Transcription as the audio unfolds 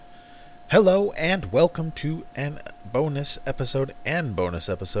Hello and welcome to a bonus episode, the bonus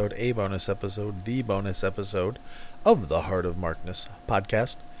episode of the Heart of Markness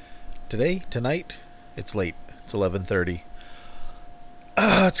podcast. Tonight, it's late. It's 11:30.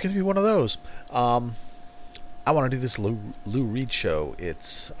 It's going to be one of those. I want to do this Lou Reed show.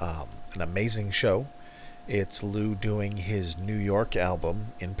 It's an amazing show. It's Lou doing his New York album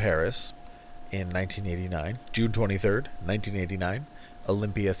in Paris in 1989, June 23rd, 1989,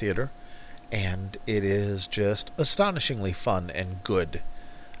 Olympia Theater. And it is just astonishingly fun and good.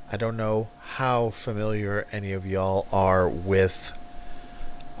 I don't know how familiar any of y'all are with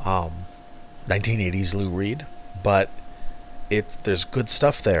 1980s Lou Reed, but there's good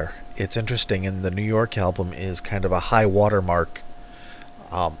stuff there. It's interesting, and the New York album is kind of a high watermark.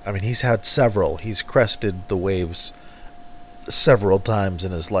 He's had several. He's crested the waves several times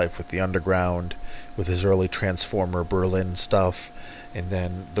in his life with the underground, with his early Transformer Berlin stuff, and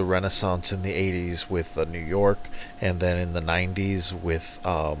then the Renaissance in the 80s with New York, and then in the 90s with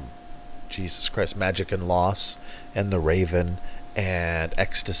Magic and Loss, and The Raven, and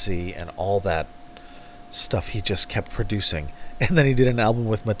Ecstasy, and all that stuff he just kept producing. And then he did an album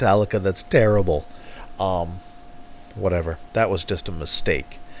with Metallica that's terrible. Whatever. That was just a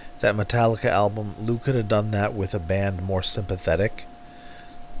mistake. That Metallica album, Lou could have done that with a band more sympathetic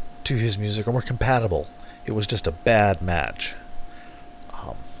to his music, or more compatible. It was just a bad match.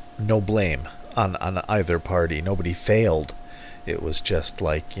 No blame on either party. Nobody failed. It was just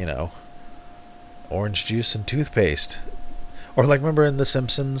like, orange juice and toothpaste. Or like, remember in The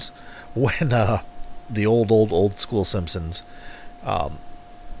Simpsons, when the old school Simpsons,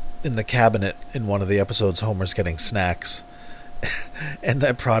 in the cabinet in one of the episodes, Homer's getting snacks, and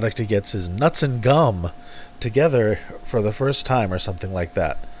that product he gets is nuts and gum together for the first time, or something like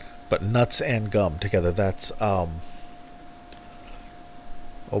that. But nuts and gum together, that's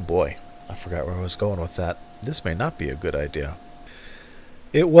oh boy, I forgot where I was going with that. This may not be a good idea.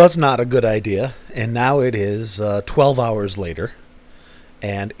 It was not a good idea, and now it is 12 hours later,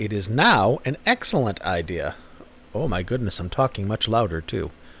 and it is now an excellent idea. Oh my goodness, I'm talking much louder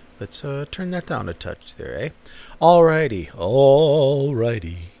too. Let's turn that down a touch there, eh? Alrighty,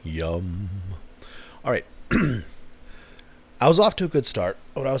 yum. Alright, I was off to a good start.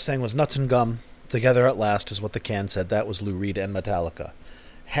 What I was saying was nuts and gum together at last is what the can said. That was Lou Reed and Metallica.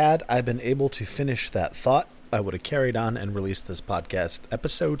 Had I been able to finish that thought, I would have carried on and released this podcast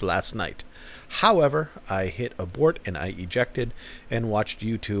episode last night. However, I hit abort and I ejected and watched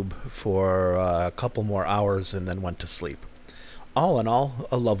YouTube for a couple more hours and then went to sleep. All in all,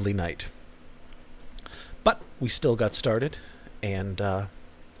 a lovely night. But we still got started, and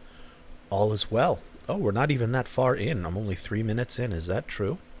all is well. Oh, we're not even that far in. I'm only 3 minutes in. Is that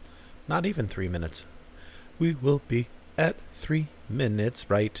true? Not even 3 minutes. We will be at 3 minutes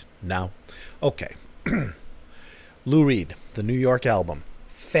right now. Okay. Lou Reed, the New York album.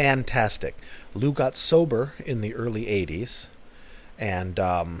 Fantastic. Lou got sober in the early 80s and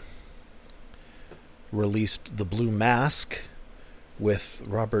released The Blue Mask with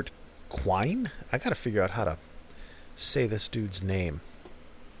Robert Quine. I gotta figure out how to say this dude's name.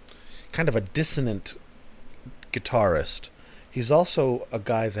 Kind of a dissonant guitarist. He's also a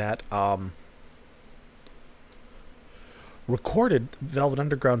guy that recorded Velvet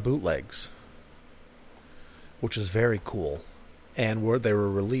Underground bootlegs, which is very cool, and they were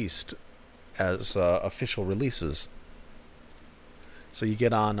released as official releases. So you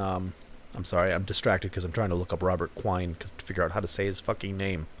get on. I'm sorry, I'm distracted because I'm trying to look up Robert Quine to figure out how to say his fucking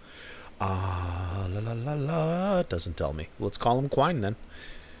name. It doesn't tell me. Let's call him Quine then.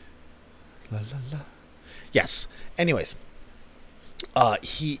 Yes. Anyways,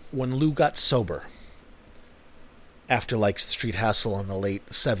 when Lou got sober, after like Street Hassle in the late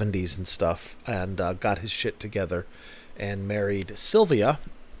 70s and stuff, and got his shit together and married Sylvia,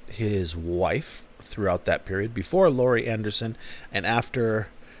 his wife, throughout that period, before Laurie Anderson, and after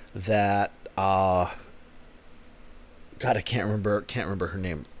that, God, I can't remember her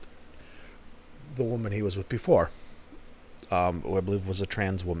name. The woman he was with before, who I believe was a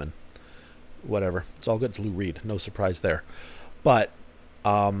trans woman. Whatever, it's all good. It's Lou Reed, no surprise there. But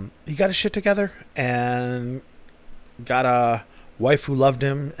he got his shit together and got a wife who loved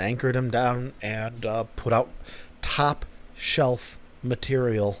him, anchored him down, and put out top shelf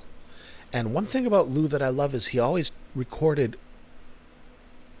material. And one thing about Lou that I love is he always recorded,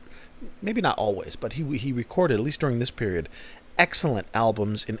 maybe not always, but he recorded, at least during this period, excellent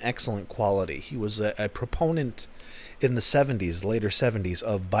albums in excellent quality. He was a proponent in the 70s, later 70s,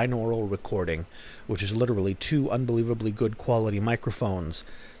 of binaural recording, which is literally two unbelievably good quality microphones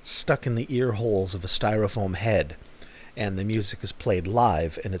stuck in the ear holes of a styrofoam head. and the music is played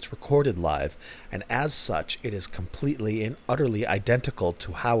live and it's recorded live, and as such it is completely and utterly identical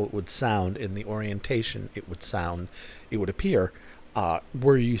to how it would sound in the orientation it would appear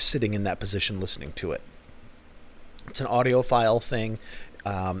were you sitting in that position listening to it. It's an audiophile thing.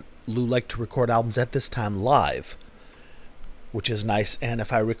 Lou liked to record albums at this time live, which is nice. And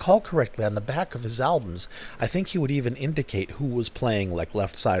if I recall correctly, on the back of his albums, I think he would even indicate who was playing, like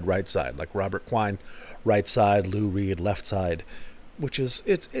left side, right side, like Robert Quine, right side, Lou Reed, left side, which is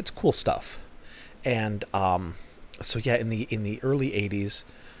it's cool stuff. And so yeah, in the early '80s,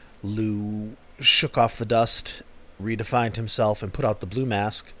 Lou shook off the dust, redefined himself, and put out the Blue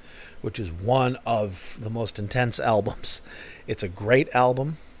Mask, which is one of the most intense albums. It's a great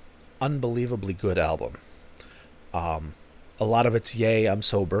album, unbelievably good album. A lot of it's Yay, I'm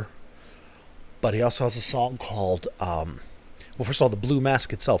Sober. But he also has a song called, well, first of all, the Blue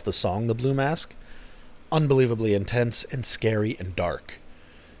Mask itself, the song The Blue Mask, unbelievably intense and scary and dark.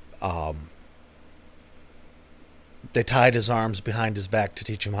 They tied his arms behind his back to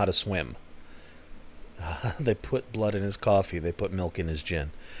teach him how to swim. They put blood in his coffee. They put milk in his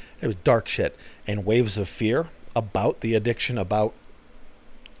gin. It was dark shit. And Waves of Fear about the addiction, about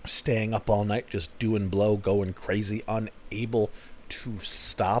staying up all night, just doing blow, going crazy, unable to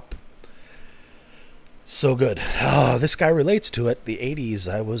stop. So good. This guy relates to it. The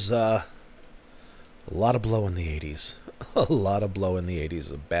 80s, I was a lot of blow in the 80s. A lot of blow in the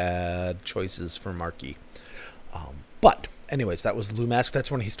 80s. Bad choices for Marky. But anyways, that was Lou Mask. That's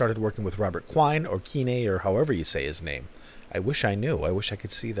when he started working with Robert Quine, or Kine, or however you say his name. I wish I knew. I wish I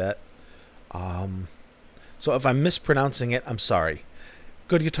could see that. So if I'm mispronouncing it, I'm sorry.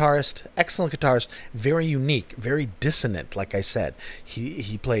 Good guitarist, excellent guitarist, very unique, very dissonant, like I said.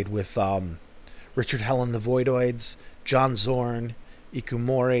 He played with Richard Hell and the Voidoids, John Zorn,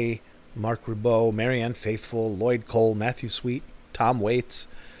 Ikumori, Mark Ribot, Marianne Faithfull, Lloyd Cole, Matthew Sweet, Tom Waits.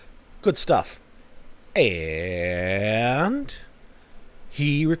 Good stuff. And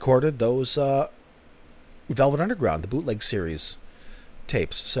he recorded those Velvet Underground, the bootleg series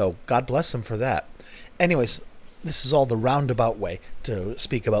tapes. So God bless him for that. Anyways, this is all the roundabout way to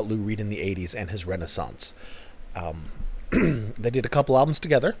speak about Lou Reed in the 80s and his renaissance. They did a couple albums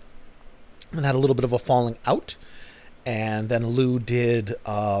together and had a little bit of a falling out. And then Lou did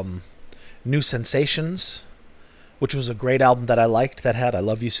New Sensations, which was a great album that I liked, that had I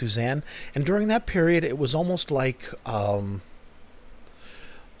Love You, Suzanne. And during that period, it was almost like, on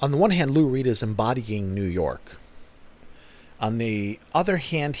the one hand, Lou Reed is embodying New York. On the other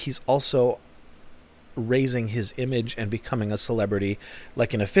hand, he's also raising his image and becoming a celebrity,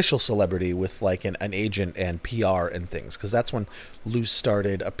 like an official celebrity with like an agent and PR and things, because that's when Lou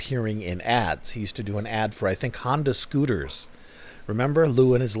started appearing in ads. He used to do an ad for, I think, Honda scooters. Remember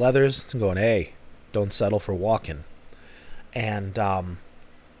Lou and his leathers going, "Hey, don't settle for walking." And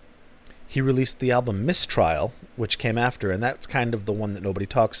he released the album Mistrial, which came after, and that's kind of the one that nobody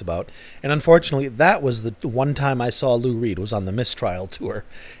talks about. And unfortunately, that was the one time I saw Lou Reed, was on the Mistrial tour.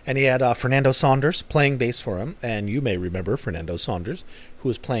 And he had Fernando Saunders playing bass for him, and you may remember Fernando Saunders, who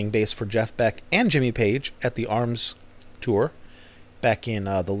was playing bass for Jeff Beck and Jimmy Page at the Arms tour back in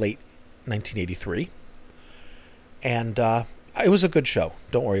the late 1983. And it was a good show.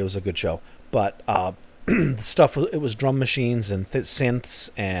 Don't worry, it was a good show. But the stuff, it was drum machines and synths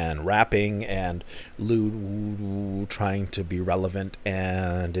and rapping and Lou trying to be relevant,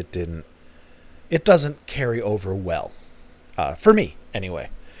 and it doesn't carry over well, for me anyway.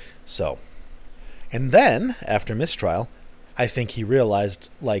 So, and then after Mistrial, I think he realized,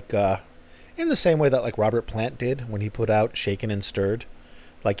 like in the same way that like Robert Plant did when he put out Shaken and Stirred,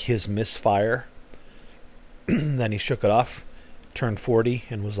 like his misfire. Then he shook it off, turned 40,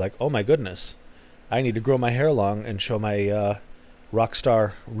 and was like, "Oh my goodness, I need to grow my hair long and show my rock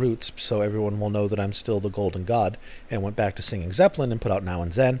star roots so everyone will know that I'm still the golden god," and went back to singing Zeppelin and put out Now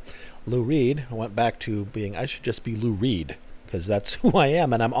and Then. Lou Reed went back to being, I should just be Lou Reed, because that's who I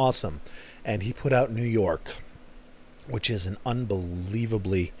am and I'm awesome. And he put out New York, which is an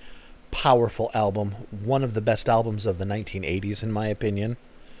unbelievably powerful album. One of the best albums of the 1980s, in my opinion.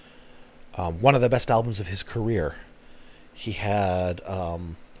 One of the best albums of his career. He had,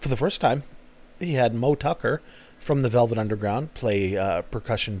 for the first time, he had Mo Tucker from the Velvet Underground play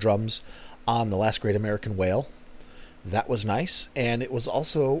percussion drums on The Last Great American Whale. That was nice. And it was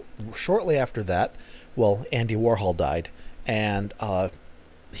also shortly after that, well, Andy Warhol died, and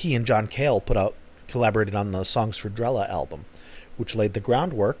he and John Cale collaborated on the Songs for Drella album, which laid the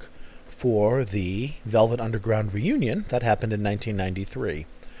groundwork for the Velvet Underground reunion that happened in 1993,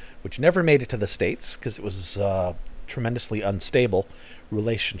 which never made it to the States because it was tremendously unstable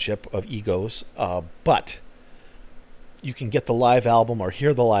relationship of egos, but You can get the live album or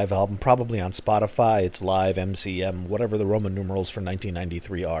hear the live album probably on Spotify. It's live, MCM, whatever the Roman numerals for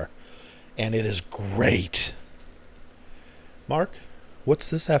 1993 are. And it is great. Mark, what's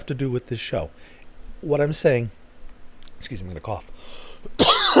this have to do with this show? What I'm saying... Excuse me, I'm going to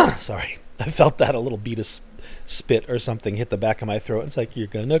cough. Sorry. I felt that a little bead of spit or something hit the back of my throat. It's like, you're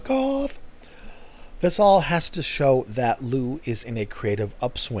going to cough. This all has to show that Lou is in a creative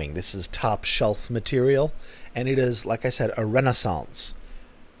upswing. This is top shelf material. And it is, like I said, a renaissance.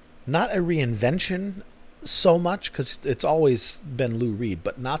 Not a reinvention so much, because it's always been Lou Reed,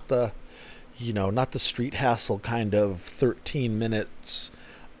 but not the, not the street hassle kind of 13 minutes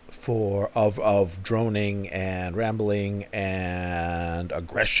of droning and rambling and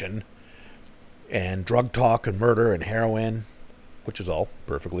aggression and drug talk and murder and heroin, which is all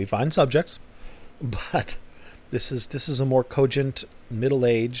perfectly fine subjects. But this is a more cogent,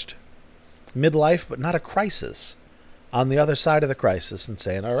 middle-aged, midlife, but not a crisis, on the other side of the crisis, and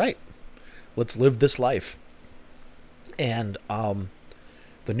saying, all right, let's live this life. And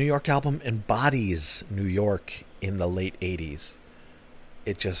the New York album embodies New York in the late 80s.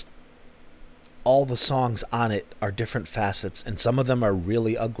 It just, all the songs on it are different facets, and some of them are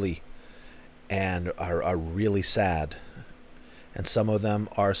really ugly and are really sad. And some of them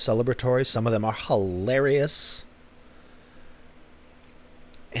are celebratory, some of them are hilarious.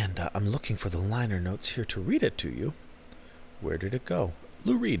 And I'm looking for the liner notes here to read it to you. Where did it go?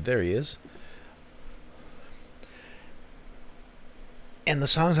 Lou Reed, there he is. And the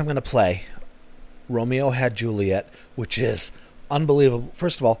songs I'm going to play, Romeo Had Juliet, which is unbelievable.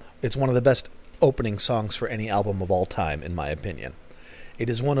 First of all, it's one of the best opening songs for any album of all time, in my opinion. It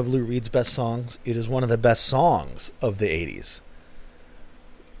is one of Lou Reed's best songs. It is one of the best songs of the 80s.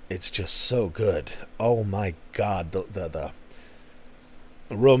 It's just so good. Oh my God, the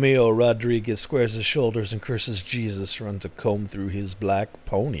Romeo Rodriguez squares his shoulders and curses Jesus, runs a comb through his black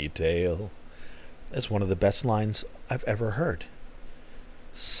ponytail. That's one of the best lines I've ever heard.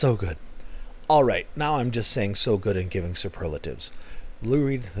 So good. All right, now I'm just saying so good and giving superlatives. Lou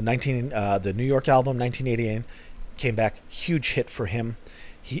Reed, the New York album, 1988, came back, huge hit for him.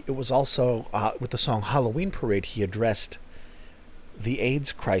 It was also, with the song Halloween Parade, he addressed the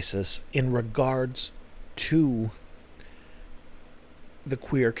AIDS crisis in regards to the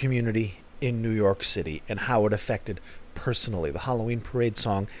queer community in New York City and how it affected personally. The Halloween Parade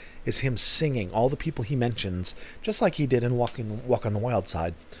song is him singing all the people he mentions, just like he did in Walk on the Wild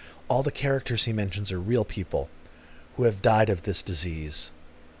Side. All the characters he mentions are real people who have died of this disease.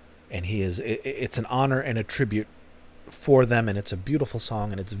 And it's an honor and a tribute for them, and it's a beautiful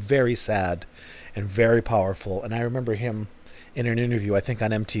song, and it's very sad and very powerful. And I remember him in an interview, I think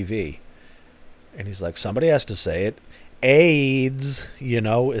on MTV, and he's like, somebody has to say it. AIDS,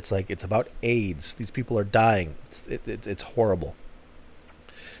 it's like, it's about AIDS. These people are dying. It's horrible.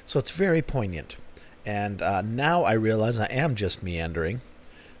 So it's very poignant. And now I realize I am just meandering.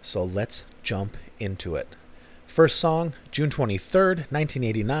 So let's jump into it. First song, June 23rd,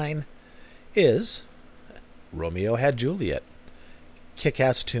 1989, is Romeo Had Juliet.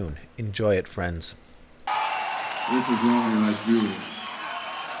 Kick-ass tune. Enjoy it, friends. This is Romeo Had Juliet.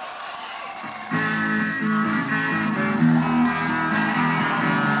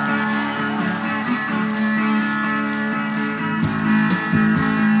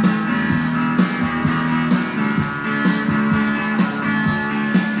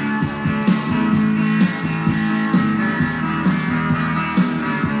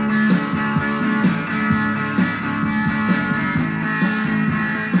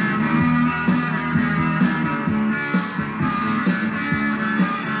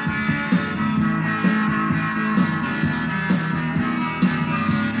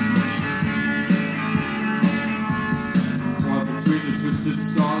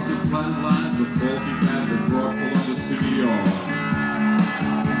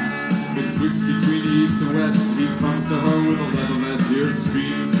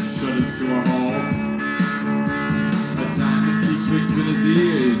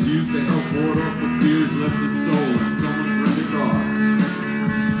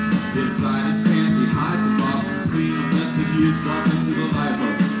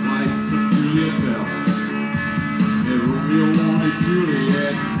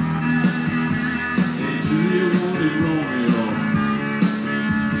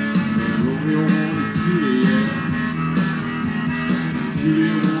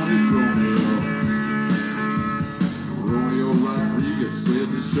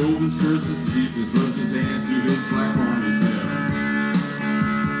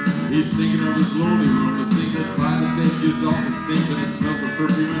 He's thinking of his lonely room, a single pie that gives off a stink, and it smells of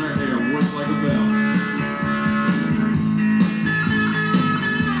perfume in her hair, works like a bell.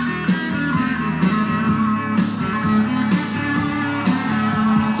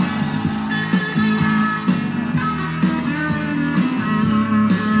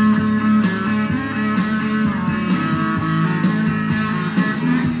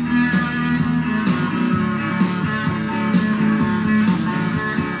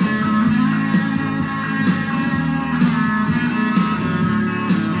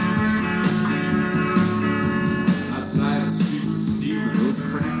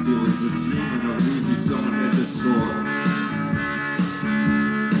 feel is a demon of an easy summer at the store.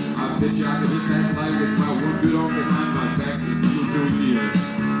 I bet you I could hit that light with my one good arm behind my back, so steal your ideas.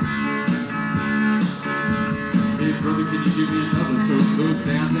 Hey brother, can you give me another toast? Those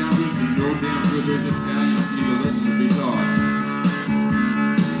downtown roots are no damn good. Those Italians need a lesson to be taught.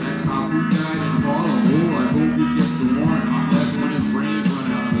 That cop who died in Harlem, oh, I hope he gets the warrant. I'm glad when his brains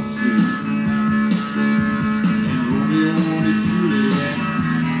run out on the street. And Romeo wanted Juliet,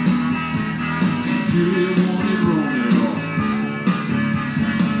 and Juliet wanted Romeo.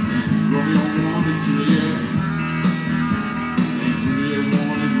 And Romeo wanted Juliet, and Juliet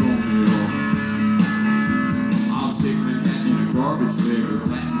wanted Romeo. I'll take Manhattan in a garbage bag with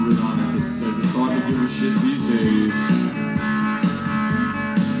Latin written on it that says it's hard to give a shit these days.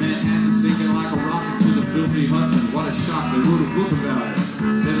 Manhattan sinking like a rocket to the filthy Hudson. What a shock, they wrote a book about it.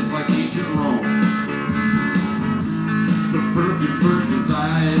 Said it's like ancient Rome. The perfume burns his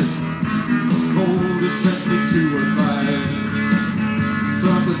eyes, cold and gently to her thighs.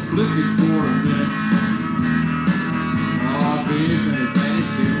 Something flickered for a minute. Oh babe, then it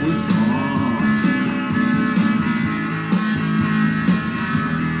vanished, it was gone.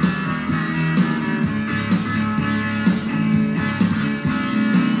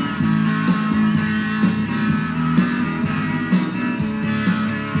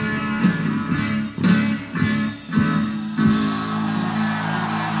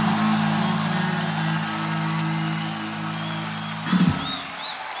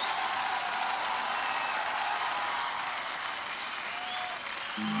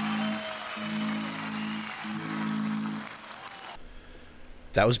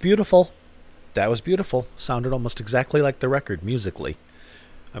 That was beautiful. That was beautiful. Sounded almost exactly like the record musically.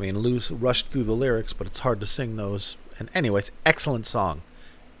 I mean, Lou rushed through the lyrics, but it's hard to sing those. And anyways, excellent song.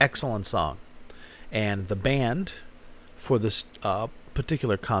 Excellent song. And the band for this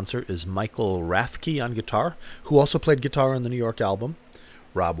particular concert is Michael Rathke on guitar, who also played guitar on the New York album,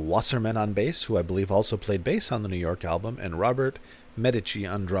 Rob Wasserman on bass, who I believe also played bass on the New York album, and Robert Medici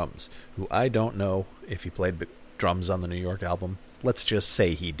on drums, who I don't know if he played drums on the New York album. Let's just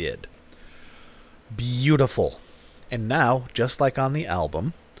say he did. Beautiful. And now, just like on the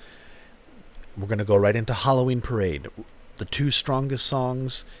album, we're going to go right into Halloween Parade. The two strongest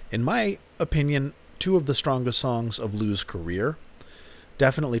songs, in my opinion, two of the strongest songs of Lou's career.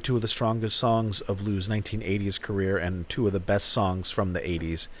 Definitely two of the strongest songs of Lou's 1980s career, and two of the best songs from the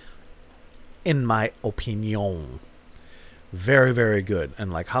 80s, in my opinion. Very, very good.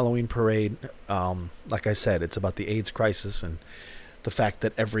 And like Halloween Parade, like I said, it's about the AIDS crisis and the fact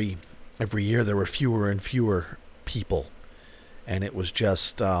that every year there were fewer and fewer people. And it was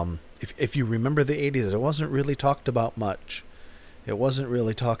just, if you remember the 80s, it wasn't really talked about much. It wasn't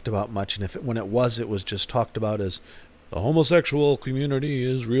really talked about much. And when it was just talked about as the homosexual community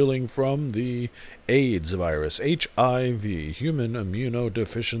is reeling from the AIDS virus, HIV, human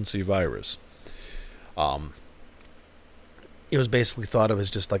immunodeficiency virus. It was basically thought of as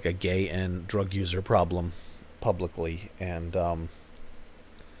just like a gay and drug user problem publicly. And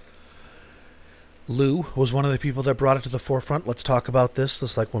Lou was one of the people that brought it to the forefront. Let's talk about this.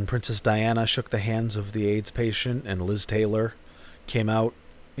 Just like when Princess Diana shook the hands of the AIDS patient and Liz Taylor came out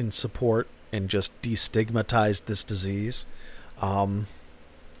in support and just destigmatized this disease. It's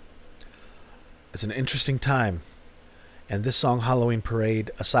an interesting time. And this song, Halloween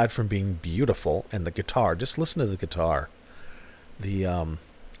Parade, aside from being beautiful, and the guitar, just listen to the guitar. The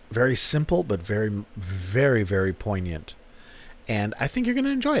very simple, but very, very, very poignant. And I think you're going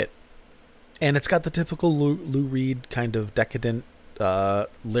to enjoy it. And it's got the typical Lou Reed kind of decadent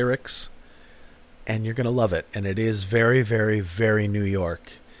lyrics. And you're going to love it. And it is very, very, very New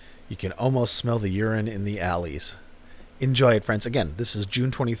York. You can almost smell the urine in the alleys. Enjoy it, friends. Again, this is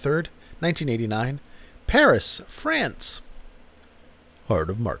June 23rd, 1989. Paris, France. Heart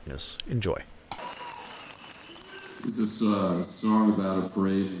of Markness. Enjoy. This is a song about a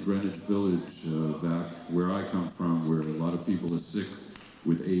parade in Greenwich Village, back where I come from, where a lot of people are sick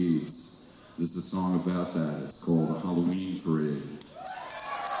with AIDS. This is a song about that. It's called the Halloween Parade.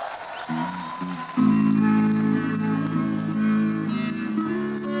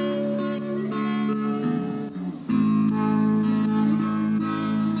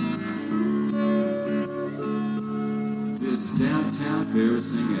 There's a downtown fair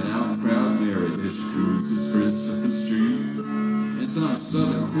singing out Proud Mary as she cruises Christopher Street. And some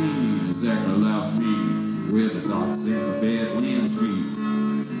southern queen is acting a loud mean, where the docks and the badlands meet.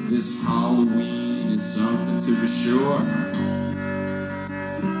 This Halloween is something to be sure,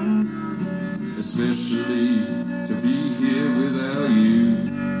 especially to be here without you.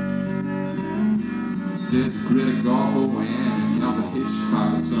 There's a grit of gobble and an Alfred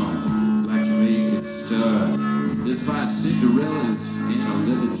Hitchcock and some black Jamaican stud. There's 5 Cinderellas in a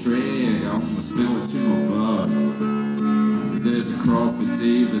leather drag. I'm gonna spill it to a bug. There's a Crawford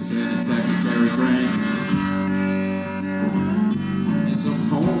Davis and a Tacky Cary Grant. And some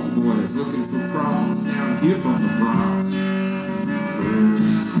homeboys looking for problems down here from the Bronx.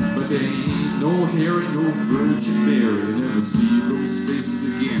 But there ain't no Harry, no Virgin Mary. You'll never see those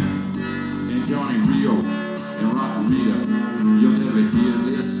faces again. And Johnny Rio and Rock Rita, you'll never hear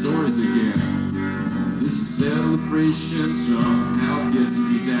their stories again. This celebration somehow gets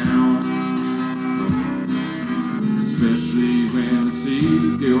me down, especially when I see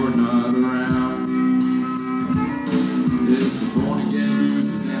that you're not around. There's the born-again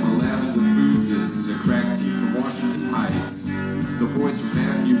losers and the lavender boozers, a crack team from Washington Heights, the boys from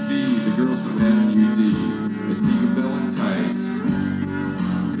Avenue B, the girls from Avenue D, the Tinkerbell and Tights.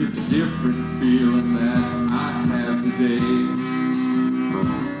 It's a different feeling that I have today,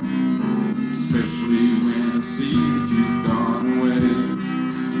 especially when I see that you've gone away.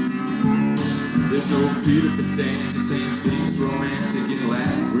 There's no Peter Pedantic saying things romantic in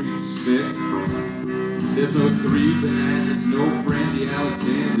Latin Greek spit. There's no 3 bananas, no Brandy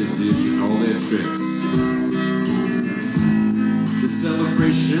Alexander dishing all their tricks. The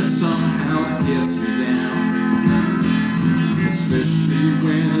celebration somehow gets me down, especially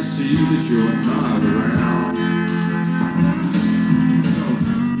when I see that you're not around.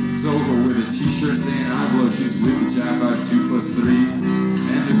 Over with a t-shirt saying I blow, she's with the Jive 2+3.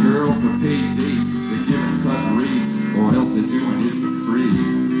 And the girl for paid dates, they're giving cut rates, or else they're doing it for free.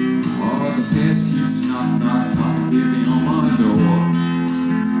 Oh, the past keeps knocking baby on my door,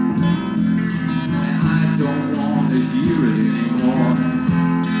 and I don't want to hear it anymore.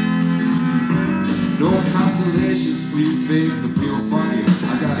 No consolations, please babe, for feel funky.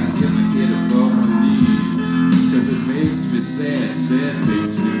 I gotta get my head above my knees, cause it makes me sad, sad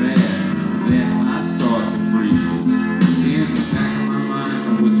makes me mad. Then I start to freeze. In the back of my mind,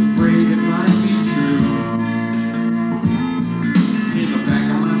 I was afraid it might be true. In the back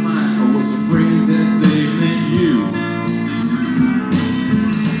of my mind, I was afraid that they meant you.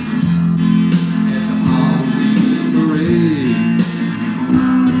 At the Halloween parade.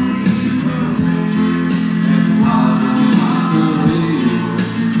 At the Halloween parade.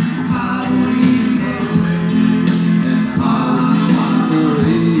 Halloween parade. At the Halloween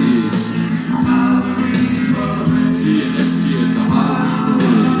parade. Halloween parade. See you next year at the Halloween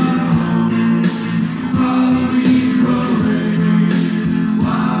parade. Halloween parade.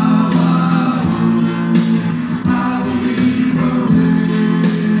 Wow, wow. Halloween parade.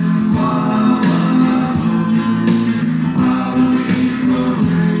 Wow, wow. Halloween parade.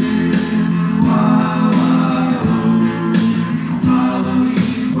 Wow, wow.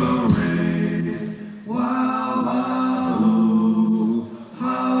 Halloween parade. Wow, wow.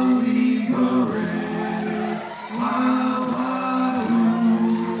 Halloween parade. Wow, wow.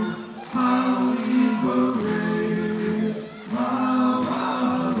 Halloween parade. Wow,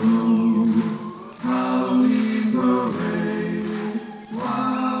 wow. Halloween parade.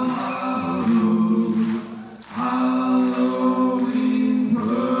 Wow, wow. Halloween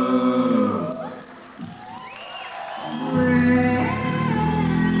parade.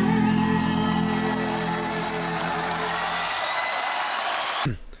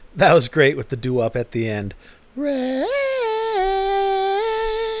 That was great with the doo-wop at the end. Red.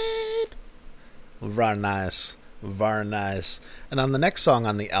 Very nice. Very nice. And on the next song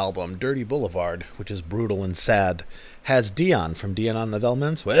on the album, Dirty Boulevard, which is brutal and sad, has Dion from Dion on the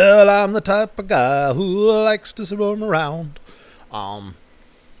Velmans. Well, I'm the type of guy who likes to roam around. But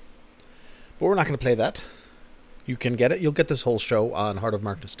we're not going to play that. You can get it. You'll get this whole show on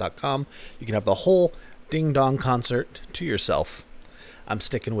heartofmarkness.com. You can have the whole Ding Dong concert to yourself. I'm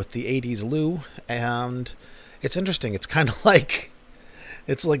sticking with the 80s Lou, and it's interesting. It's kind of like,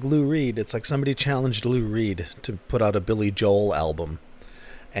 it's like Lou Reed. It's like somebody challenged Lou Reed to put out a Billy Joel album,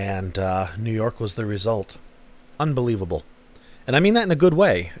 and New York was the result. Unbelievable. And I mean that in a good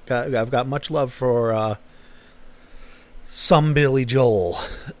way. I've got much love for some Billy Joel,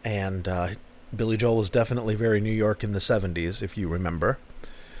 and Billy Joel was definitely very New York in the 70s, if you remember.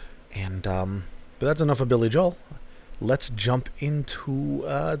 And but that's enough of Billy Joel. Let's jump into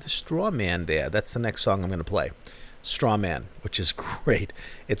the Straw Man there. That's the next song I'm going to play. Straw Man, which is great.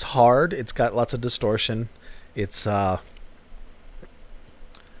 It's hard. It's got lots of distortion. It's a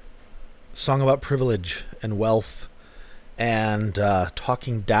song about privilege and wealth and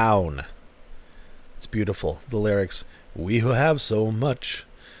talking down. It's beautiful. The lyrics, we who have so much,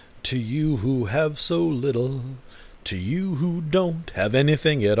 to you who have so little, to you who don't have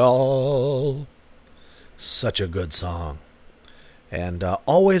anything at all. Such a good song. And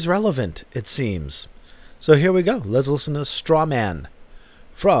always relevant, it seems. So here we go. Let's listen to Straw Man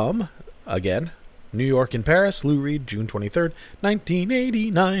from, again, New York and Paris, Lou Reed, June 23rd,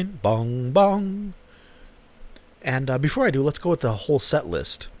 1989. Bong, bong. And before I do, let's go with the whole set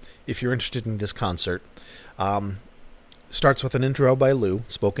list. If you're interested in this concert, starts with an intro by Lou,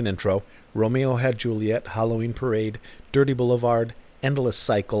 spoken intro. Romeo Had Juliet, Halloween Parade, Dirty Boulevard, Endless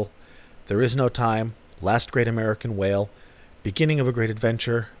Cycle, There Is No Time, Last Great American Whale, Beginning of a Great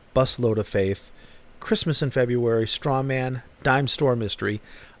Adventure, Busload of Faith, Christmas in February, Straw Man, Dime Store Mystery,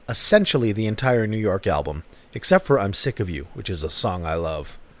 essentially the entire New York album, except for I'm Sick of You, which is a song I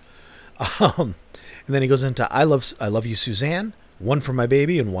love. And then he goes into I Love You, Suzanne, One for My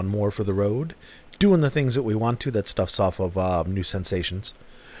Baby and One More for the Road, Doing the Things That We Want to, that stuff's off of New Sensations,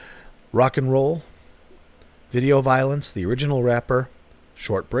 Rock and Roll, Video Violence, The Original Rapper,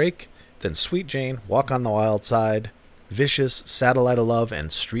 Short Break, then Sweet Jane, Walk on the Wild Side, Vicious, Satellite of Love,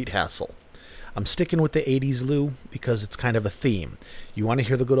 and Street Hassle. I'm sticking with the 80s, Lou, because it's kind of a theme. You want to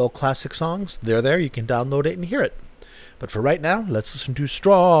hear the good old classic songs? They're there. You can download it and hear it. But for right now, let's listen to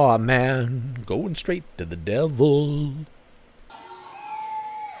Straw Man, going straight to the devil.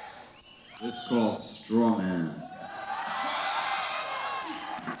 It's called Straw Man.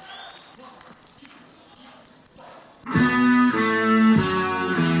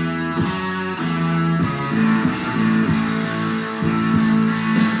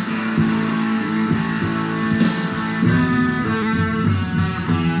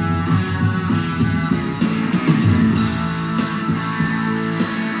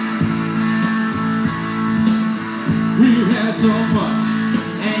 So much,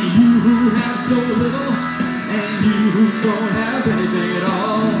 and you who have so little, and you who don't have anything at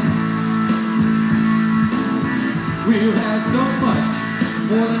all. We'll have so much,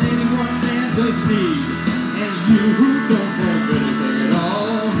 more than any one man does need, and you who don't have anything at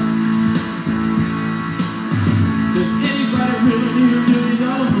all. Does anybody really need $1 million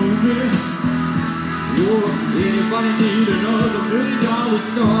movie? Or anybody need another $1 million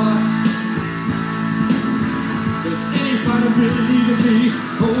star? Does anybody really need to be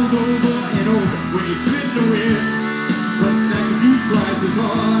told over and over when you spin the wind? What's back at you twice as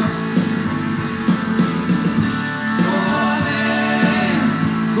hard? Oh man,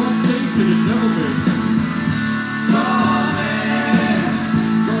 gonna stay to the devil, baby. Oh man,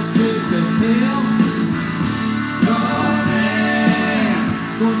 gonna stay to hell. Oh man,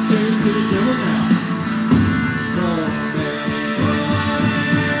 gonna stay to the devil now. Oh man.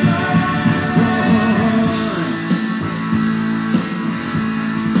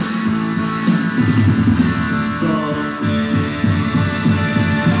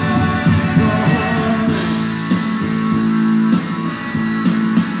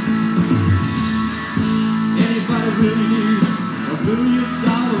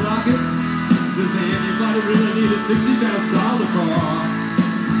 Does anybody really need a $60,000 car?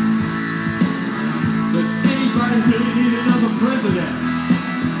 Does anybody really need another president?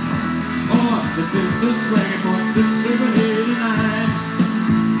 Or the census wagon on 6, 7, 8, and 9?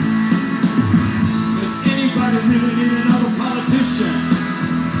 Does anybody really need another politician?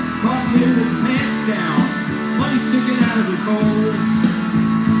 Caught with his pants down, money sticking out of his hole?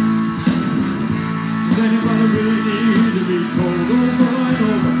 Does anybody really need to be told over and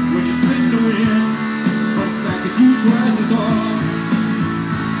over when you spin the wind? Comes back at you twice as hard.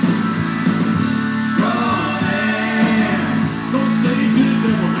 Oh man, don't stay to the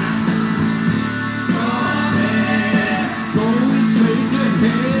devil now. Oh man, going straight to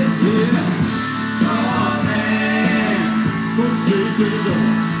hell, yeah. Oh man, go straight to the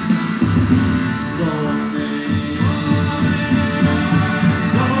devil. Oh man,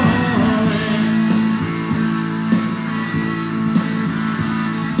 so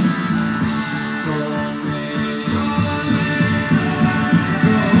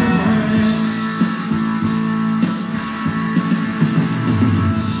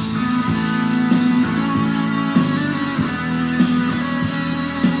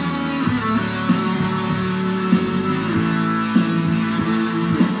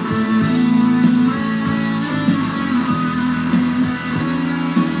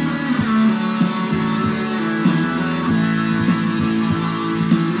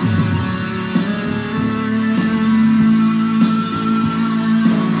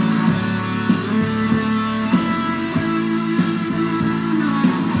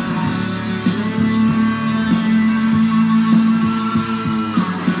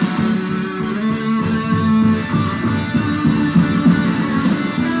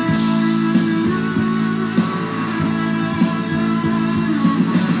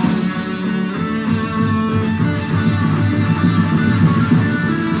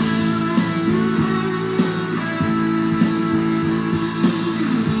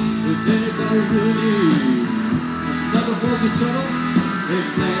really need another focus shuttle, and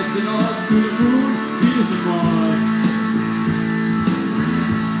blasting off to the moon, Venus and Mars.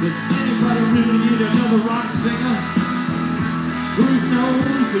 Does anybody really need another rock singer whose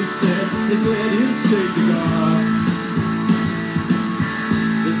nose is set is led him straight to God?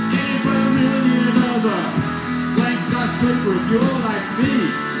 Does anybody really need another blank skyscraper if you're like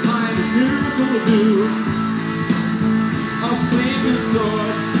me? Find a miracle to do, a flaming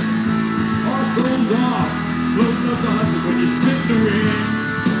sword, or gold dog floating up the Hudson. When you spin the wind,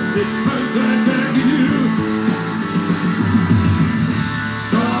 it comes right back at you.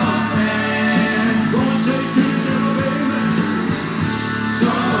 Going straight to the middle, baby.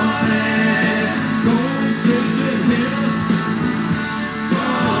 Shortman, going straight to hell.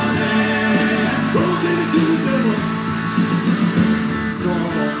 Shortman, going to the devil.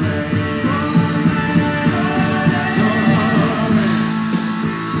 Shortman,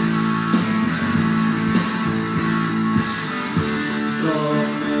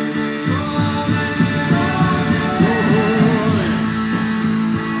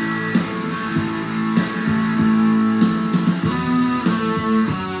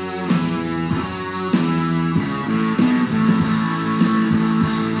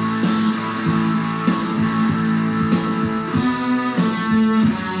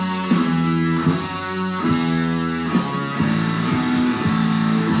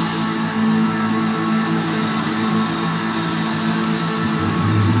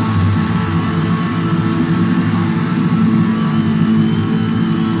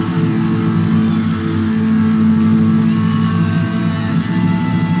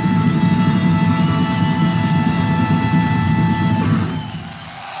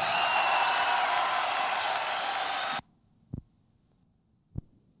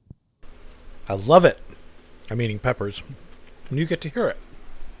 I love it. I'm eating peppers. And you get to hear it.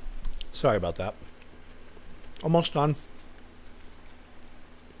 Sorry about that. Almost done.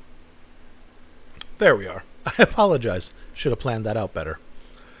 There we are. I apologize. Should have planned that out better.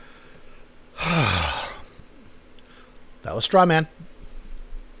 That was Straw Man.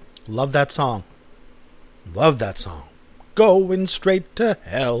 Love that song. Love that song. Going straight to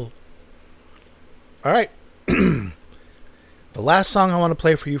hell. All right. The last song I want to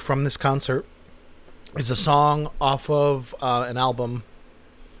play for you from this concert is a song off of an album.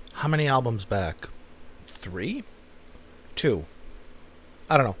 How many albums back? 3? 2.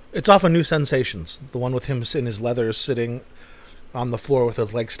 I don't know. It's off of New Sensations. The one with him in his leather sitting on the floor with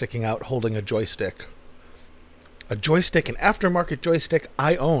his legs sticking out holding a joystick. A joystick, an aftermarket joystick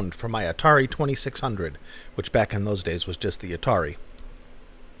I owned for my Atari 2600, which back in those days was just the Atari.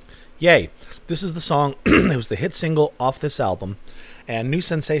 Yay. This is the song. It was the hit single off this album. And New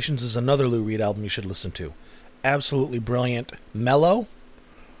Sensations is another Lou Reed album you should listen to. Absolutely brilliant. Mellow,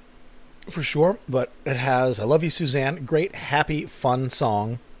 for sure. But it has I Love You, Suzanne. Great, happy, fun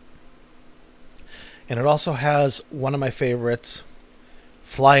song. And it also has one of my favorites,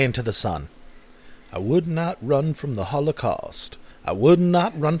 Fly Into the Sun. I would not run from the Holocaust. I would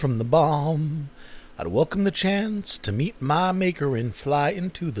not run from the bomb. I'd welcome the chance to meet my maker and fly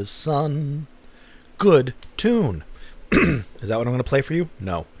into the sun. Good tune. Is that what I'm going to play for you?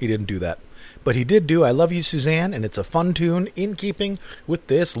 No, he didn't do that. But he did do I Love You, Suzanne, and it's a fun tune in keeping with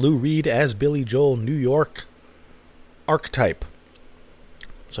this Lou Reed as Billy Joel New York archetype.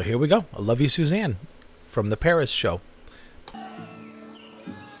 So here we go. I Love You, Suzanne from the Paris show.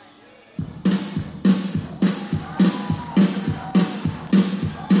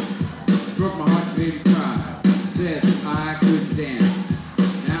 Broke my heart, baby cried. Said I couldn't dance.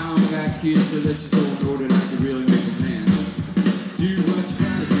 Now I'm back here to let you so know that I can really make a man. Do what you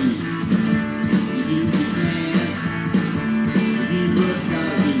gotta do. You do what you can. You do what you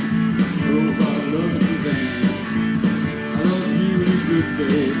gotta do. Oh, but I love you, Suzanne. I love you in a good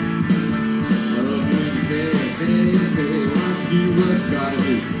day. I love you in a bad day. Why don't you do what you gotta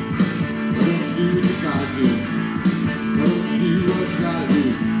do? Why don't you do what you gotta do? Why don't you do what you gotta do?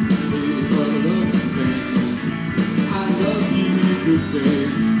 Hey, but I love you, Suzanne. I love you in a good day.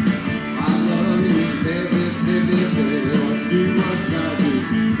 I love you in a bad day. Why don't you do what you gotta do?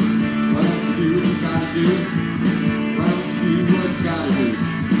 Why don't you do what you gotta do? Why don't you do what you gotta do?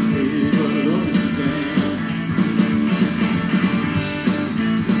 Hey, but I love you, Suzanne.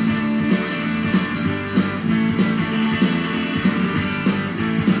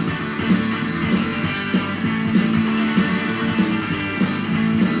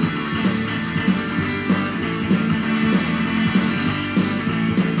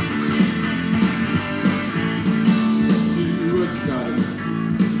 Do what you gotta do.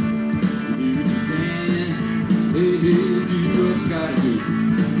 Do what you can.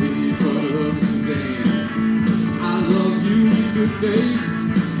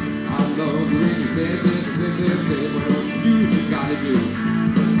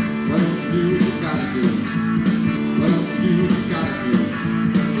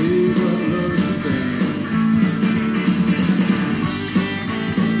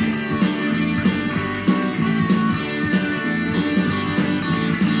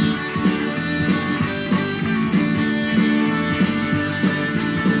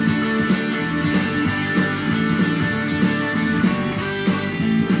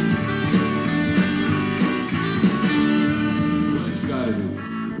 gotta do.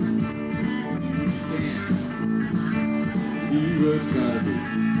 Do what you gotta do.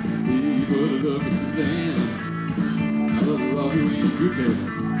 People to love is Suzanne. I love you when you're good, baby.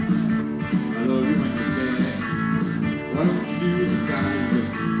 I love you when you're bad. Why don't you do what you gotta do?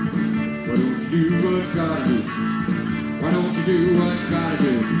 Why don't you do what you gotta do? Why don't you do what you gotta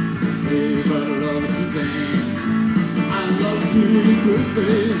do? Hey, but I love is Suzanne. I love you when you're good,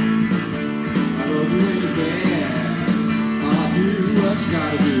 baby. I love you when you're bad. I'll do what you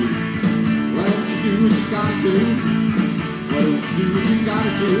gotta do. Why don't you do what you gotta do? Why don't you do what you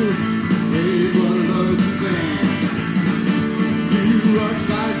gotta do? Hey, what I love is Suzanne. Do what you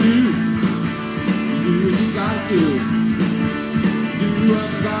gotta do. Do what you gotta do. Do what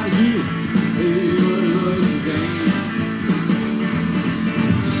you gotta do. Hey, what I love is Suzanne.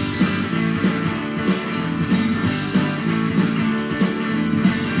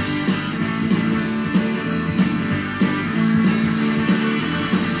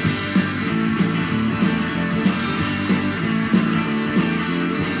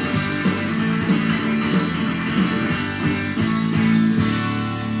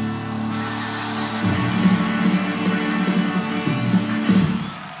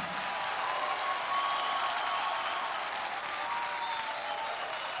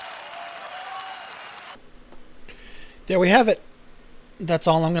 There we have it. That's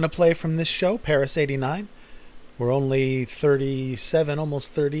all I'm going to play from this show, Paris 89. We're only 37,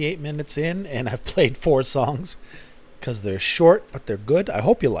 almost 38 minutes in, and I've played 4 songs because they're short, but they're good. I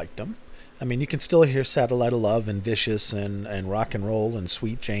hope you liked them. I mean, you can still hear Satellite of Love and Vicious and Rock and Roll and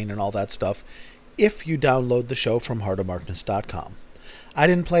Sweet Jane and all that stuff if you download the show from heartofmarkness.com. I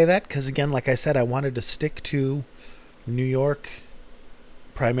didn't play that because, again, like I said, I wanted to stick to New York,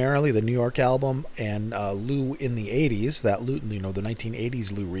 primarily the New York album, and Lou in the 80s, that Lou, the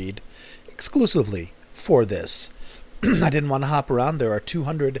 1980s Lou Reed, exclusively for this. I didn't want to hop around. There are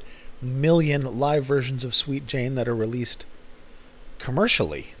 200 million live versions of Sweet Jane that are released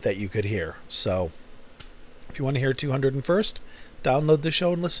commercially that you could hear. So if you want to hear 201st, download the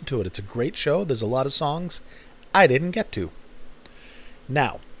show and listen to it. It's a great show. There's a lot of songs I didn't get to.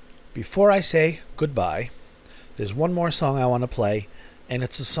 Now, before I say goodbye, there's one more song I want to play. And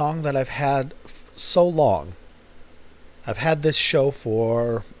it's a song that I've had so long. I've had this show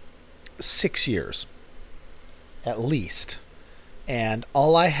for 6 years, at least. And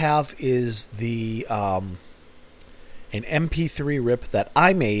all I have is an MP3 rip that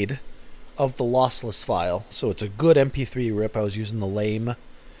I made of the lossless file. So it's a good MP3 rip. I was using the lame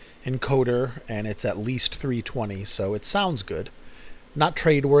encoder, and it's at least 320, so it sounds good. Not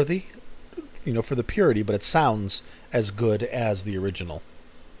trade-worthy, for the purity, but it sounds as good as the original.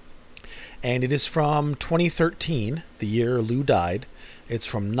 And it is from 2013, the year Lou died. It's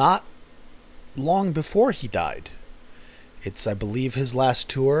from not long before he died. It's, I believe, his last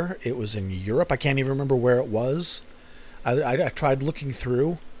tour. It was in Europe. I can't even remember where it was. I tried looking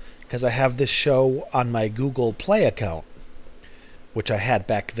through because I have this show on my Google Play account, which I had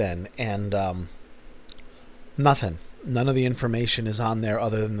back then, and nothing. None of the information is on there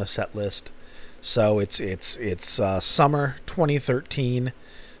other than the set list. So it's summer 2013,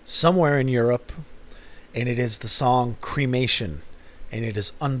 somewhere in Europe, and it is the song Cremation, and it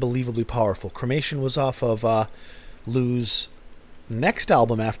is unbelievably powerful. Cremation was off of Lou's next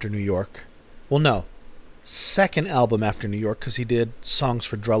album after New York. Well, no, second album after New York, because he did songs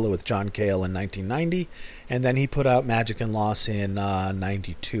for Drella with John Cale in 1990, and then he put out Magic and Loss in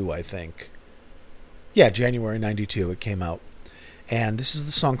 92, I think. Yeah, January 92 it came out. And this is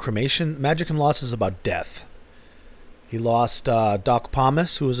the song Cremation. Magic and Loss is about death. He lost Doc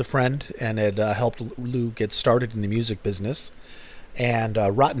Pomus, who was a friend and had helped Lou get started in the music business. And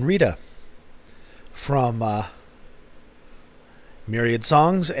Rotten Rita from Myriad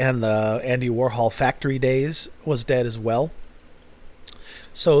Songs and the Andy Warhol Factory days was dead as well.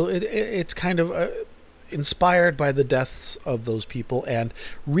 So it's kind of inspired by the deaths of those people and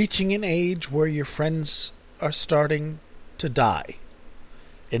reaching an age where your friends are starting to die.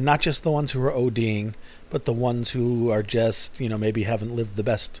 And not just the ones who are ODing, but the ones who are just, maybe haven't lived the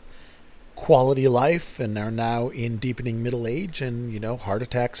best quality life and are now in deepening middle age and, heart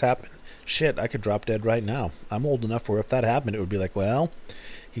attacks happen. Shit, I could drop dead right now. I'm old enough where if that happened, it would be like, well,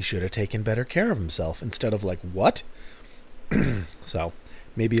 he should have taken better care of himself instead of like, what? So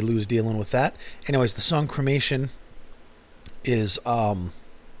maybe Lou's dealing with that. Anyways, the song Cremation is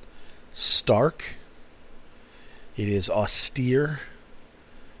stark. It is austere.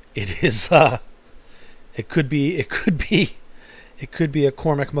 It is it could be a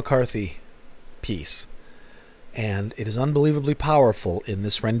Cormac McCarthy piece. And it is unbelievably powerful in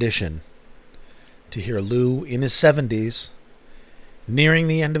this rendition to hear Lou in his 70s nearing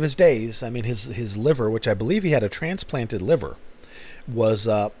the end of his days. I mean, his liver, which I believe he had a transplanted liver, was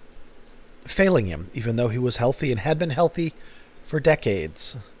failing him, even though he was healthy and had been healthy for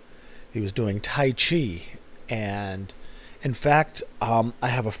decades. He was doing Tai Chi, and in fact, I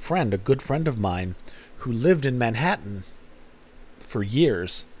have a good friend of mine, who lived in Manhattan for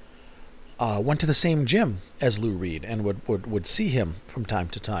years, went to the same gym as Lou Reed and would see him from time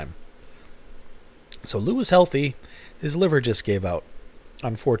to time. So Lou was healthy. His liver just gave out,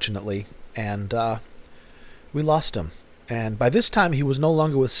 unfortunately, and we lost him. And by this time, he was no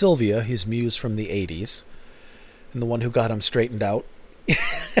longer with Sylvia, his muse from the 80s, and the one who got him straightened out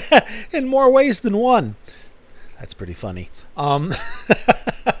in more ways than one. That's pretty funny.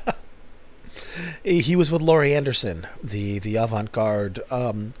 He was with Laurie Anderson, the avant-garde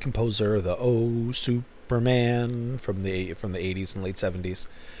composer, the Oh Superman from the 80s and late 70s,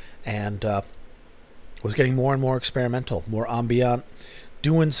 and was getting more and more experimental, more ambient,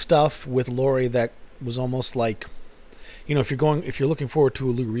 doing stuff with Laurie that was almost like, you know, if you're looking forward to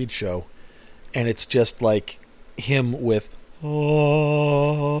a Lou Reed show, and it's just like him with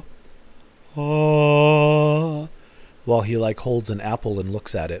while he like holds an apple and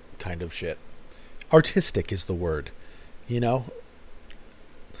looks at it, kind of shit. Artistic is the word, you know.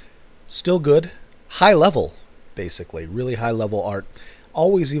 Still good, high level, basically, really high level art,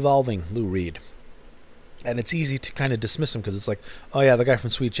 always evolving. Lou Reed. And it's easy to kind of dismiss him because it's like, oh yeah, the guy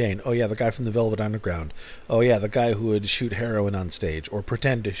from Sweet Jane. Oh yeah, the guy from the Velvet Underground. Oh yeah, the guy who would shoot heroin on stage or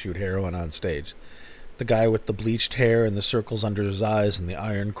pretend to shoot heroin on stage. The guy with the bleached hair and the circles under his eyes and the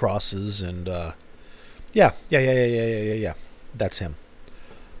iron crosses and yeah. That's him.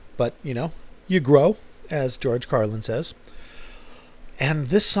 But you know, you grow, as George Carlin says. And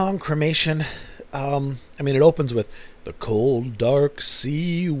this song, Cremation, I mean, it opens with, the cold, dark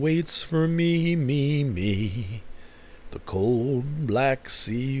sea waits for me, me. The cold, black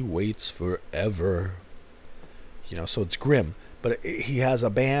sea waits forever. You know, so it's grim. But he has a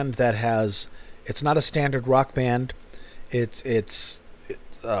band that has, it's not a standard rock band. It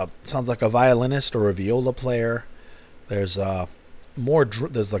sounds like a violinist or a viola player. There's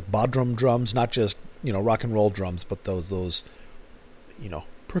there's like bodrum drums, not just, you know, rock and roll drums, but those, you know,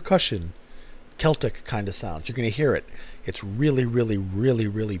 percussion, Celtic kind of sounds. You're going to hear it. It's really, really, really,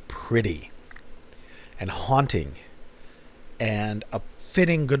 really pretty and haunting and a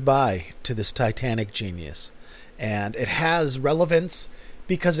fitting goodbye to this Titanic genius. And it has relevance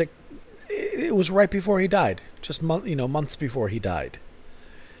because it was right before he died, just months before he died.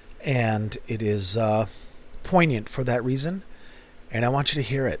 And it is poignant for that reason. And I want you to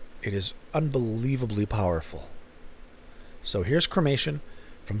hear it. It is unbelievably powerful. So here's Cremation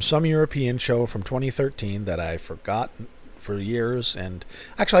from some European show from 2013 that I forgot for years. And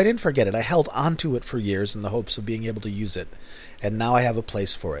actually, I didn't forget it. I held onto it for years in the hopes of being able to use it. And now I have a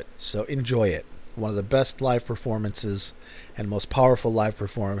place for it. So enjoy it. One of the best live performances and most powerful live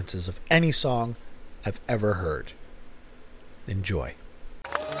performances of any song I've ever heard. Enjoy.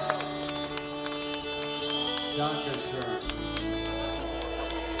 Dr. Sherman.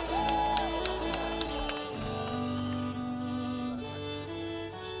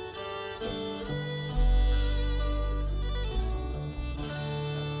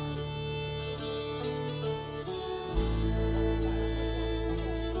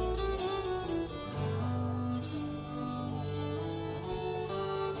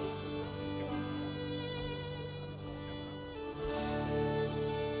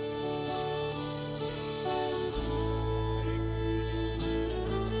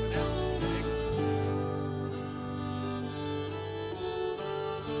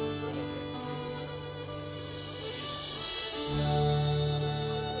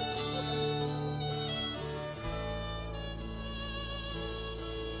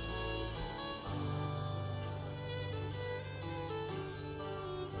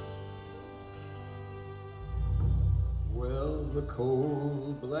 Well, the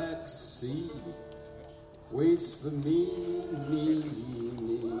cold black sea waits for me.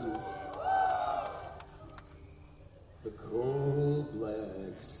 The cold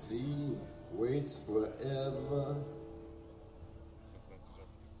black sea waits forever.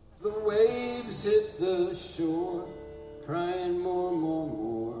 The waves hit the shore, crying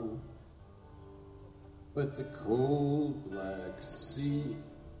more. But the cold black sea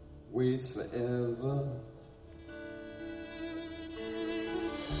waits forever.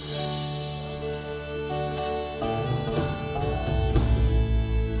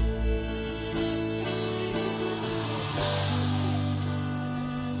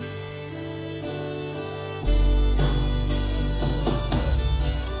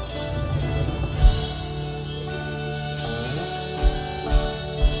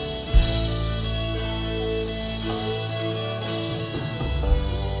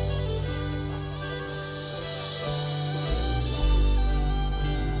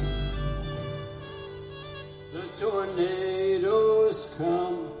 Tornadoes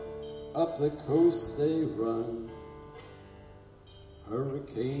come, up the coast they run.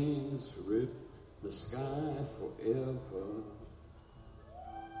 Hurricanes rip the sky forever.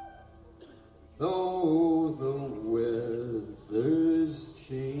 Though the weather's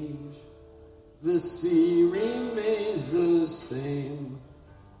change, the sea remains the same,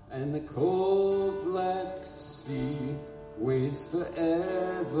 and the cold black sea waits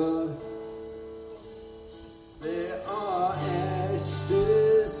forever. There are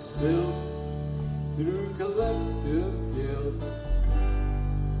ashes spilled through collective guilt.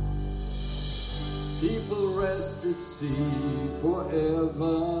 People rest at sea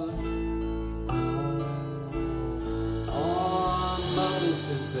forever.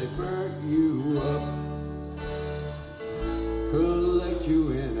 Since they burnt you up, collect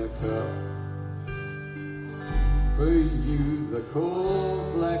you in a cup. For you, the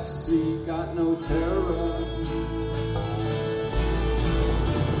cold black sea got no terror.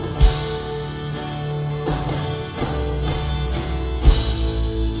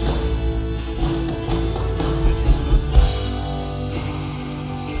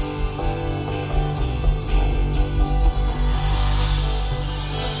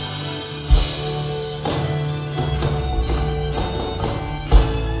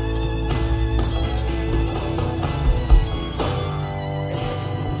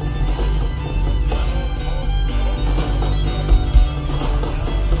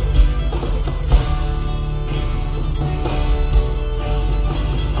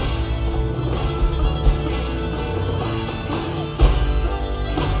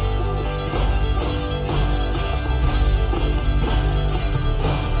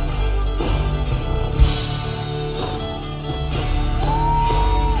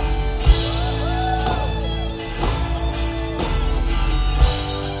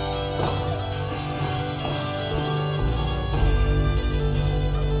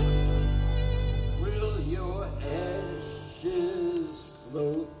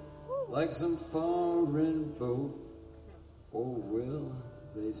 Like some foreign boat, or will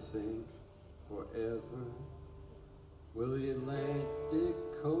they sink forever? Will the Atlantic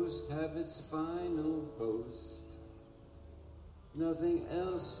coast have its final boast? Nothing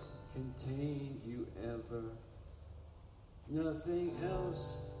else contained you ever. Nothing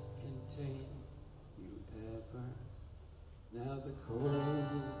else contained you ever. Now the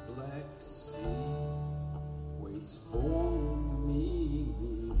cold black sea waits for me.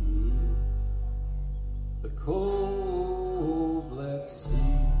 The cold black sea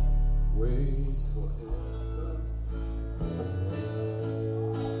waits forever.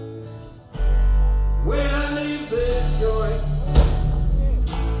 When I leave this joint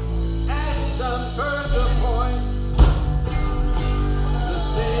at some further point, the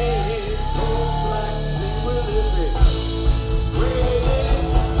same cold black sea will be waiting.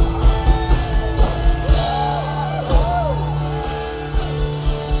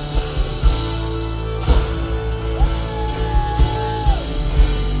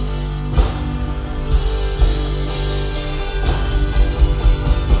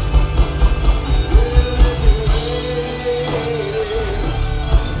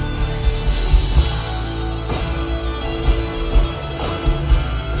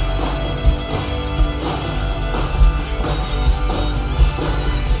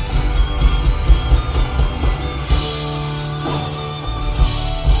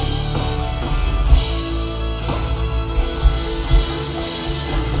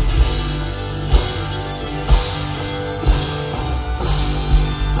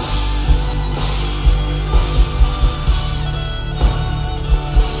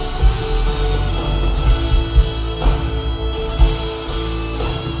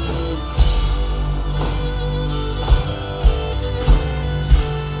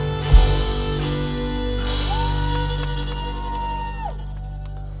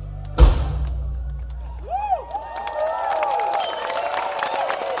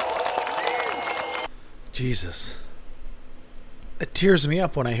 Jesus. It tears me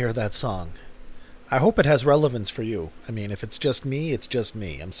up when I hear that song. I hope it has relevance for you. I mean, if it's just me, it's just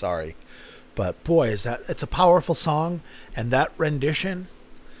me. I'm sorry. But boy, it's a powerful song, and that rendition,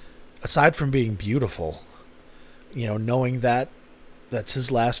 aside from being beautiful, knowing that that's his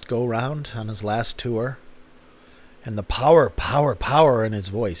last go round on his last tour, and the power in his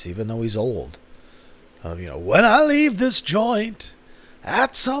voice, even though he's old. When I leave this joint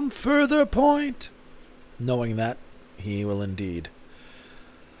at some further point, knowing that he will indeed.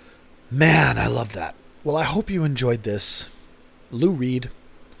 Man, I love that. Well, I hope you enjoyed this. Lou Reed,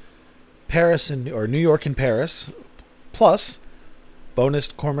 New York and Paris, plus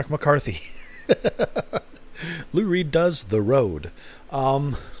bonus Cormac McCarthy. Lou Reed does The Road.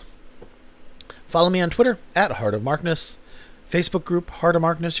 Follow me on Twitter at Heart of Markness. Facebook group Heart of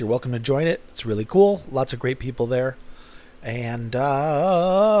Markness. You're welcome to join it. It's really cool. Lots of great people there. And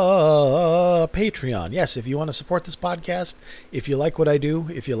Patreon. Yes, if you want to support this podcast, if you like what I do,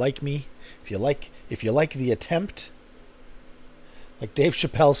 if you like me, if you like the attempt, like Dave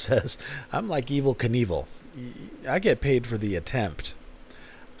Chappelle says, I'm like Evel Knievel. I get paid for the attempt.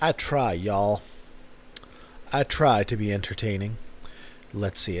 I try, y'all. I try to be entertaining.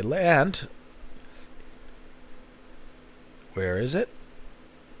 Let's see. And where is it?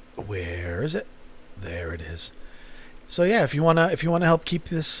 Where is it? There it is. So yeah, if you wanna help keep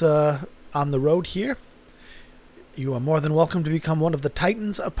this on the road here, you are more than welcome to become one of the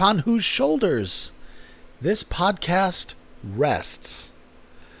titans upon whose shoulders this podcast rests.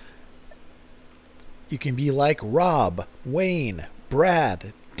 You can be like Rob, Wayne,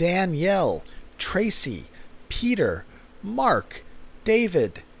 Brad, Danielle, Tracy, Peter, Mark,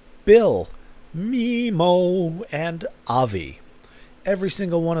 David, Bill, Mimo, and Avi. Every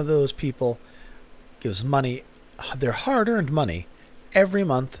single one of those people gives money, their hard-earned money, every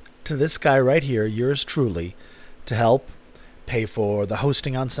month to this guy right here, yours truly, to help pay for the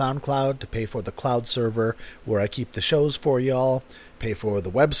hosting on SoundCloud, to pay for the cloud server where I keep the shows for y'all, pay for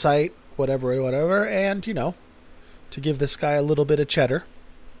the website, whatever, and, to give this guy a little bit of cheddar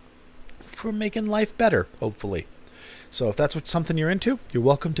for making life better, hopefully. So if that's something you're into, you're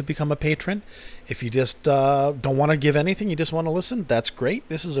welcome to become a patron. If you just don't want to give anything, you just want to listen, that's great.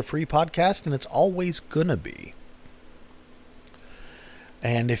 This is a free podcast, and it's always gonna be.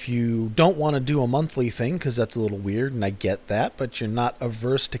 And if you don't want to do a monthly thing, because that's a little weird, and I get that, but you're not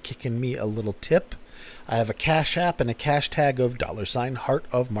averse to kicking me a little tip, I have a Cash App and a cash tag of $Heart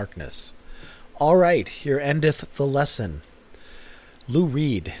of Markness. All right, here endeth the lesson. Lou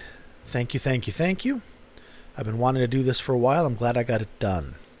Reed, thank you. I've been wanting to do this for a while. I'm glad I got it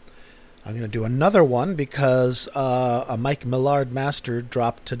done. I'm going to do another one because a Mike Millard Master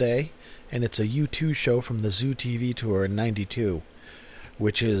dropped today, and it's a U2 show from the Zoo TV tour in '92,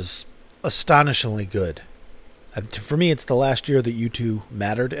 which is astonishingly good. For me, it's the last year that U2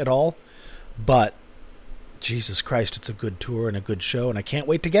 mattered at all, but Jesus Christ, it's a good tour and a good show, and I can't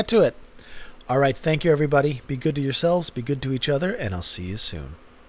wait to get to it. All right, thank you, everybody. Be good to yourselves, be good to each other, and I'll see you soon.